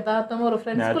 ரொம்ப யதார்த்தமாக ஒரு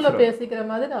ஃப்ரெண்ட்ஸ்குள்ளே பேசிக்கிற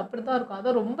மாதிரி அப்படி தான் இருக்கும்.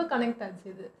 அதை ரொம்ப கனெக்ட் ஆச்சு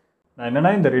இது. நான் என்னன்னா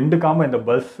இந்த 2 காமெடி, இந்த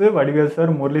bus, Vadivel sir,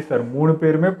 Murali sir 3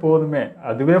 பேருமே போதுமே,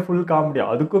 அதுவே ஃபுல் காமெடி.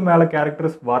 அதுக்கும் மேலே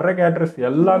கேரக்டர்ஸ், வர்ற கேரக்டர்ஸ்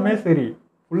எல்லாமே சரி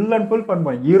ஃபுல் அண்ட் ஃபுல்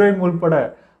பண்ணுவாங்க. ஹீரோயின் உள்பட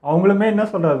அவங்களுமே என்ன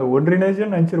சொல்கிறது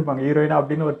ஒன்றினேஜன் நினச்சிருப்பாங்க ஹீரோயின்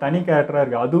அப்படின்னு ஒரு தனி கேரக்டராக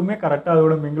இருக்குது. அதுவுமே கரெக்டாக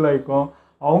அதோட மிங்கிள் ஆகிக்கும்.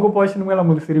 அவங்க போர்ஷனுமே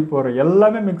நமக்கு சிரிப்பு வரும்,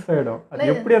 எல்லாமே மிக்ஸ் ஆகிடும். அது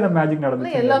எப்படி அந்த மேஜிக்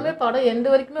நடந்துச்சு? எல்லாமே படம் எண்டு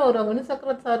வரைக்குமே ஒரு குணி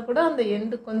சக்கரவர்த்தி சார் கூட அந்த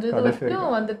எண்டு கொஞ்சம் இது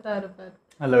வரைக்கும் வந்துட்டு தான் இருப்பார்.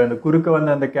 அல்ல அந்த குறுக்க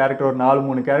வந்து அந்த கேரக்டர் ஒரு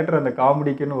 4-3 கேரக்டர் அந்த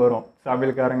காமெடிக்குன்னு வரும்,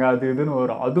 சமையல்காரங்க அது இதுன்னு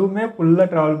வரும். அதுவுமே ஃபுல்லாக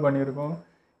ட்ராவல் பண்ணியிருக்கோம்,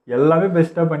 எல்லாமே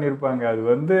பெஸ்ட்டாக பண்ணியிருப்பாங்க. அது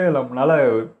வந்து நம்மளால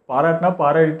பாராட்டினா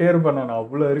பாராட்டிகிட்டே இருப்பேன் நான்,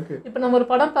 அவ்வளோ இருக்குது. இப்போ நம்ம ஒரு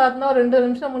படம் பார்த்தோன்னா ஒரு 2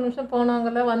 நிமிஷம் 3 நிமிஷம்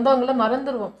போனவங்கள வந்தவங்கள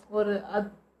மறந்துடுவோம். ஒரு அது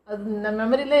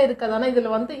மெமரியிலே இருக்காது. ஆனால்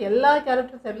இதில் வந்து எல்லா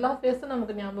கேரக்டர்ஸ் எல்லா ஃபேஸும்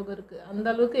நமக்கு ஞாபகம் இருக்குது. அந்த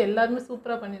அளவுக்கு எல்லாருமே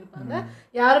சூப்பராக பண்ணியிருப்பாங்க.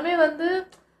 யாருமே வந்து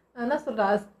என்ன சொல்கிறா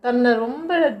தன்னை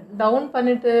ரொம்ப டவுன்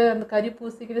பண்ணிட்டு அந்த கறி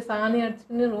பூசிக்கிட்டு சாணி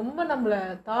அடிச்சுக்கின்னு ரொம்ப நம்மளை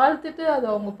தாழ்த்திட்டு அது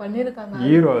அவங்க பண்ணியிருக்காங்க.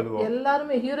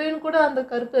 எல்லாருமே ஹீரோயின் கூட அந்த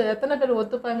கருப்பு எத்தனை பேர்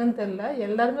ஒத்துப்பாங்கன்னு தெரியல,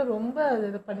 எல்லாருமே ரொம்ப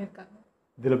இது பண்ணியிருக்காங்க.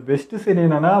 இதில் பெஸ்ட்டு சீன்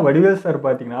என்னன்னா, வடிவேல் சார்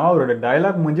பார்த்தீங்கன்னா அவரோட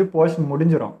டைலாக் முடிஞ்சு போர்ஷன்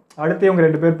முடிஞ்சிடும், அடுத்து இவங்க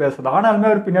 2 பேர் பேசுறது. ஆனாலுமே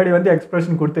அவர் பின்னாடி வந்து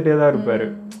எக்ஸ்பிரஷன் கொடுத்துட்டே தான் இருப்பார்.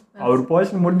 அவர்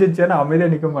போர்ஷன் முடிஞ்சிச்சேன்னா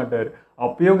அமைதியாக நிற்க மாட்டார்.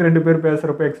 அப்பயும் இவங்க 2 பேர்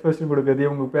பேசுகிறப்ப எக்ஸ்பிரஷன் கொடுக்குறது,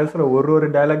 இவங்க பேசுகிற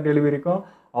ஒரு டைலாக் டெலிவரிக்கும்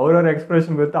அவர் ஒரு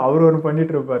எக்ஸ்பிரஷன் கொடுத்து அவர் ஒன்று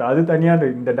பண்ணிட்டு இருப்பார். அது தனியாக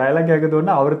இந்த டைலாக் கேட்கறது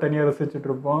ஒன்று அவர் தனியாக ரசிச்சுட்டு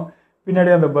இருப்போம்.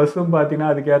 பின்னாடி அந்த பஸ்ஸும் பார்த்தீங்கன்னா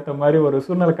அதுக்கேற்ற மாதிரி ஒரு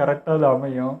சூழ்நிலை கரெக்டாக அது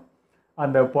அமையும்.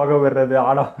 அந்த புகை விடுறது,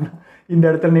 இந்த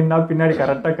இடத்துல நின்னா பின்னாடி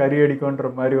கரெக்டாக கறி அடிக்கும்ன்ற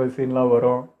மாதிரி ஒரு சீன்லாம்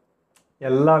வரும்.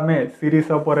 எல்லாமே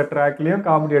சீரியஸாக போகிற ட்ராக்லேயும்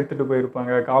காமெடி எடுத்துகிட்டு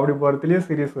போயிருப்பாங்க, காமெடி போகிறதுலேயும்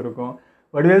சீரியஸ் இருக்கும்.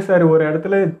 வடிவேல் சார் ஒரு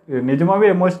இடத்துல நிஜமாவே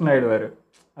எமோஷனல் ஆயிடுவாரு.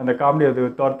 அந்த காமெடி அது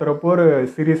துரத்துறப்போ ஒரு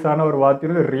சீரியஸான ஒரு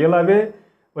வார்த்தையும் ரியலாகவே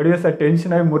வடிவேல் சார்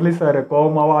டென்ஷன் ஆகி முரளி சார்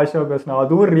கோவமாவா ஆஷா பேசினா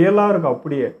அதுவும் ரியலாக இருக்கும்.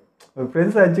 அப்படியே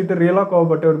ஃப்ரெண்ட்ஸ் அடிச்சுட்டு ரியலாக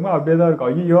கோவப்பட்டு விடுமோ அப்படியே தான்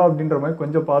இருக்கும். ஐயோ அப்படின்ற மாதிரி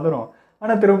கொஞ்சம் பாதரும்.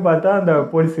 ஆனால் திரும்ப பார்த்தா அந்த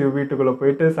போலீஸ் வீட்டுக்குள்ளே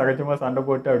போயிட்டு சகஜமாக சண்டை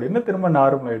போட்டு அப்படின்னு திரும்ப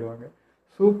நார்மல் ஆகிடுவாங்க.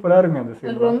 சூப்பராக இருக்குங்க அந்த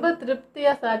சீன். ரொம்ப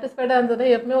திருப்தியாக சாட்டிஸ்ஃபைடாக இருந்தது.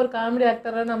 எப்பவுமே ஒரு காமெடி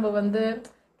ஆக்டராக நம்ம வந்து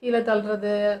கீழே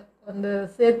தள்ளுறது, அந்த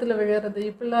சேத்துல விழுறது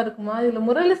இப்படிலாம் இருக்குமா, இதில்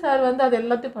முரளி சார் வந்து அது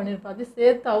எல்லாத்தையும் பண்ணியிருப்பார். அது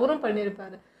சேர்த்து அவரும்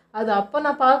பண்ணியிருப்பார். அது அப்போ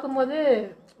நான் பார்க்கும்போது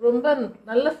ரொம்ப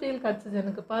நல்ல ஃபீல் கிடச்சிது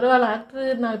எனக்கு. பரவாயில்ல,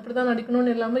 ஆக்டர் நான் இப்படி தான்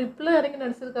நடிக்கணும்னு இல்லாமல் இப்படிலாம் இறங்கி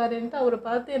நடிச்சிருக்காருன்ட்டு அவரை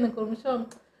பார்த்து எனக்கு ஒரு நிமிஷம்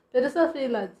பெருசாக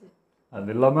ஃபீல் ஆச்சு.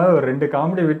 அது இல்லாமல் ஒரு 2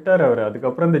 காமெடி விட்டார் அவர்.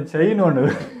 அதுக்கப்புறம் இந்த செயின் ஒன்று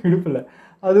இடுப்பில்,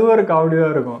 அதுவும் ஒரு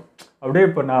காமெடியாக இருக்கும். அப்படியே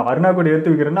இப்போ நான் அருணா கூட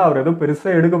எடுத்து வைக்கிறேன்னா அவர் ஏதோ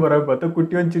பெருசாக எடுக்க போகிறாரு பார்த்தா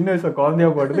குட்டியும் சின்ன வயசில்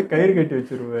குழந்தையாக போட்டது கயிறு கட்டி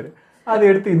வச்சிருவார். அதை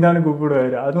எடுத்து இந்தானு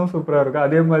கூப்பிடுவார். அதுவும் சூப்பராக இருக்கும்.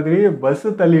 அதே மாதிரி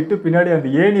பஸ்ஸு தள்ளிட்டு பின்னாடி அந்த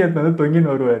ஏணியத்தை வந்து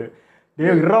தொங்கின்னு வருவார். டே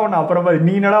இறாவன் அப்புறமா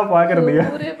நீ என்னடா பார்க்குறது,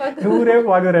 ஊரே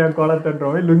பார்க்குறேன் என் குளத்தன்ற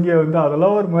மாதிரி லுங்கியை வந்து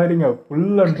அதெல்லாம் ஒரு மாதிரிங்க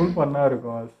ஃபுல் அண்ட் ஃபுல் பண்ணா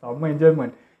இருக்கும். செம்ம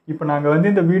என்ஜாய்மெண்ட். இப்போ நாங்கள்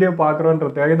வந்து இந்த வீடியோ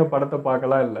பார்க்குறோன்றதுக்காக இந்த படத்தை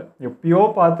பார்க்கலாம் இல்லை, எப்பயோ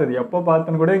பார்த்தது. எப்போ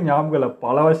பார்த்தேன்னு கூட ஞாபகம் இல்லை,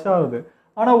 பல வருஷம் ஆகுது.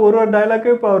 ஆனால் ஒரு டைலாக்கு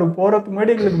இப்போ அவர் போகிறதுக்கு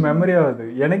முன்னாடி எங்களுக்கு மெமரி ஆகுது.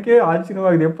 எனக்கே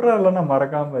ஆச்சரியமாகுது எப்படி அதெல்லாம் நான்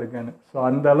மறக்காமல் இருக்கேன்னு. ஸோ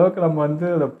அந்த அளவுக்கு நம்ம வந்து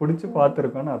அதை பிடிச்சி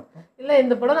பார்த்துருக்கோன்னு அர்த்தம். இல்லை,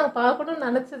 இந்த படம் நாங்கள் பார்க்கணும்னு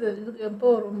நினச்சது இதுக்கு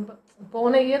எப்போ ரொம்ப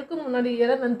போன இயருக்கு முன்னாடி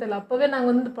இயர் நான் தெரியல. அப்போவே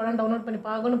நாங்கள் வந்து படம் டவுன்லோட் பண்ணி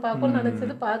பார்க்கணும்னு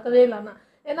நினச்சது, பார்க்கவே இல்லை. ஆனால்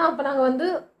ஏன்னா அப்போ நாங்கள் வந்து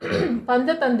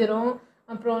பஞ்சதந்திரம்,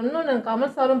 அப்புறம் இன்னொன்று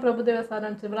கமல் சாரும் பிரபுதேவா சார்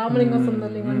நினச்சி ராமலிங்கம்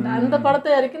சுந்தரலிங்கம் அந்த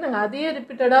படத்தை இறக்கி நாங்கள் அதையே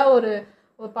ரிப்பீட்டடாக ஒரு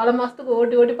பல மாதத்துக்கு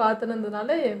ஓட்டி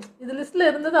பார்த்துனதுனால இது லிஸ்ட்டில்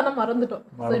இருந்தது. ஆனால் மறந்துட்டோம்.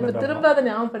 ஸோ இப்போ திரும்ப அதை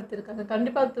ஞாபகப்படுத்தியிருக்காங்க.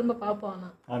 கண்டிப்பாக அதை திரும்ப பார்ப்போம்.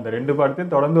 ஆனால் அந்த 2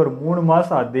 படத்தையும் தொடர்ந்து ஒரு 3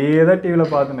 மாதம் அதே தான்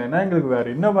டிவியில் பார்த்துனேன். ஏன்னா எங்களுக்கு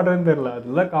வேறு என்ன பண்ணுறதுன்னு தெரியல.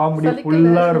 அதெல்லாம் காமெடி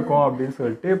ஃபுல்லாக இருக்கும் அப்படின்னு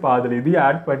சொல்லிட்டு இப்போ அதில் இதையும்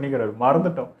ஆட் பண்ணிக்கிறாரு,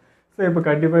 மறந்துட்டோம். ஸோ இப்போ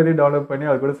கண்டிப்பாக இதையும் டெவலப்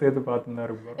பண்ணி அது கூட சேர்த்து பார்த்துன்னு தான்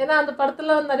இருக்கும். ஏன்னா அந்த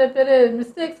படத்தில் நிறைய பேர்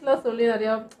மிஸ்டேக்ஸ்லாம் சொல்லி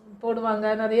நிறையா போடுவாங்க.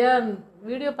 நிறையா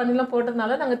வீடியோ பண்ணிலாம்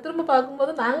போட்டதுனால நாங்கள் திரும்ப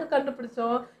பார்க்கும்போது நாங்கள்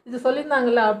கண்டுபிடிச்சோம் இது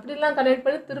சொல்லியிருந்தாங்கல்ல அப்படிலாம் கனெக்ட்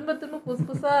பண்ணி திரும்ப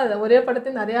புதுசாக ஒரே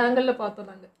படத்தை நிறைய ஆங்கிளில் பார்த்தோம்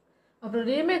நாங்கள். அப்புறம்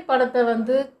ரீமேக் படத்தை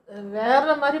வந்து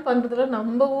வேறு மாதிரி பண்ணுறதுல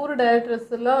நம்ம ஊர்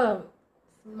டைரக்டர்ஸ் எல்லாம்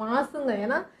மாசுங்க.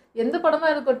 ஏன்னா எந்த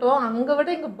படமாக இருக்கட்டும் அங்கே விட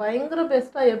இங்கே பயங்கர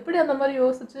பெஸ்ட்டாக எப்படி அந்த மாதிரி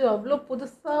யோசிச்சு அவ்வளோ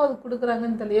புதுசாக அது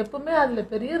கொடுக்குறாங்கன்னு தெரியல. எப்பவுமே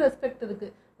அதில் பெரிய ரெஸ்பெக்ட் இருக்குது.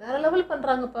 வேற லெவல்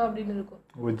பண்ணுறாங்கப்பா அப்படின்னு இருக்கும்.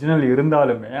 ஒரிஜினல்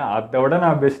இருந்தாலுமே அதை விட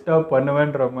நான் பெஸ்ட்டாக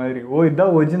பண்ணுவேன்ற மாதிரி, ஓ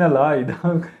இதான் ஒரிஜினலா,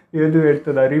 இதான் எது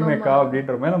எடுத்ததா ரீமேக்கா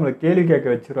அப்படின்ற மாதிரி நம்மளை கேள்வி கேட்க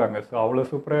வச்சிருவாங்க. ஸோ அவ்வளோ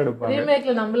சூப்பராக எடுப்பாங்க.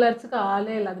 ரீமேக்கில் நம்மள அடிச்சுக்க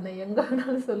ஆளே இல்லை, அது நான் எங்கே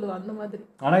வேணாலும் சொல்லுவேன் அந்த மாதிரி.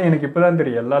 ஆனால் எனக்கு இப்போ தான்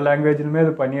தெரியும் எல்லா லாங்குவேஜ்லுமே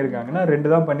அது பண்ணியிருக்காங்கன்னா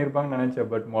 2 தான் பண்ணியிருப்பாங்கன்னு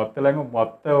நினச்சேன். பட்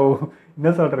மொத்த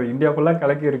என்ன சொல்கிறது இந்தியா ஃபுல்லாக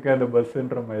கலக்கி இருக்கு அந்த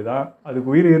பஸ்ஸுன்ற மாதிரி தான்.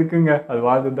 அதுக்கு உயிர் இருக்குங்க, அது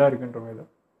வாழ்ந்து தான் இருக்குன்ற மாதிரி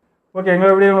தான். ஓகே,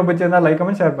 எங்களோட வீடியோ உங்களுக்கு பிடிச்சிருந்தா லைக்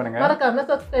கமெண்ட் ஷேர் பண்ணுங்கள், மறக்காம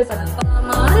சப்ஸ்கிரைப்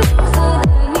பண்ணுங்க.